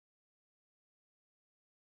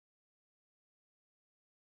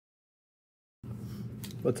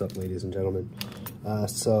What's up, ladies and gentlemen?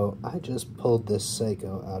 So I just pulled this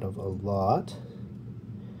Seiko out of a lot,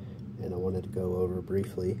 and I wanted to go over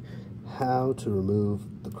briefly how to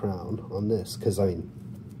remove the crown on this, because I mean,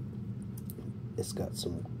 it's got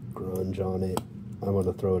some grunge on it. I want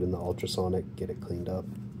to throw it in the ultrasonic, get it cleaned up,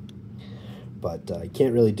 but I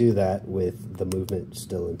can't really do that with the movement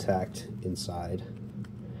still intact inside.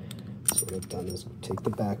 So what I've done is take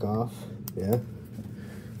the back off,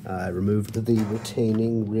 I removed the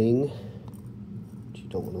retaining ring, which you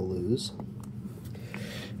don't want to lose.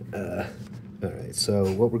 Alright,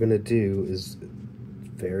 so what we're going to do is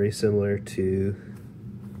very similar to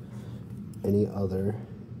any other.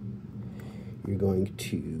 You're going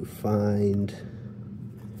to find,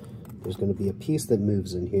 there's going to be a piece that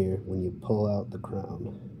moves in here when you pull out the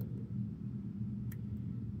crown.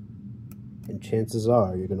 And chances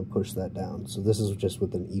are you're going to push that down. So this is just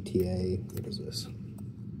with an ETA, what is this?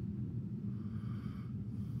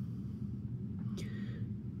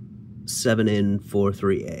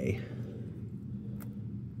 7N43A.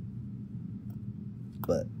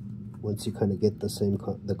 But once you kind of get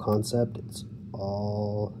the concept, it's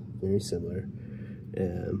all very similar.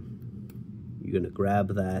 You're going to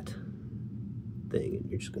grab that thing and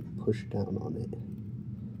you're just going to push down on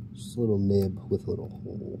it. Just a little nib with a little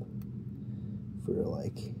hole for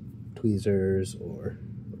like tweezers or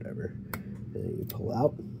whatever. And then you pull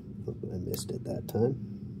out. I missed it that time.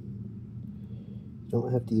 You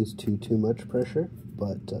don't have to use too much pressure,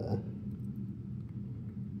 but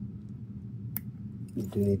you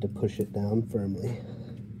do need to push it down firmly.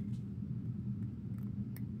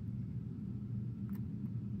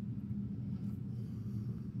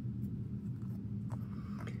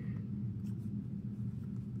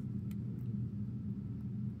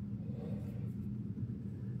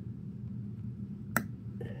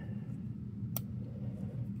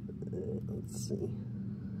 Let's see.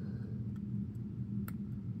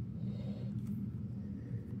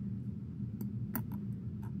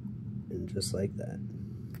 And just like that.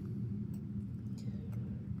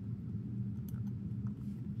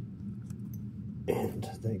 And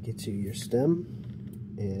that gets you your stem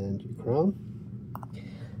and your crown.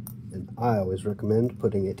 And I always recommend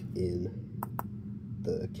putting it in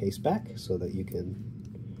the case back so that you can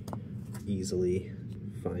easily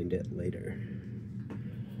find it later.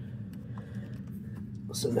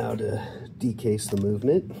 So now to decase the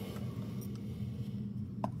movement,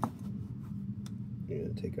 you're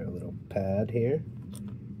going to take our little pad here,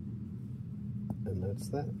 and that's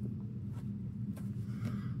that.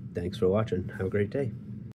 Thanks for watching. Have a great day.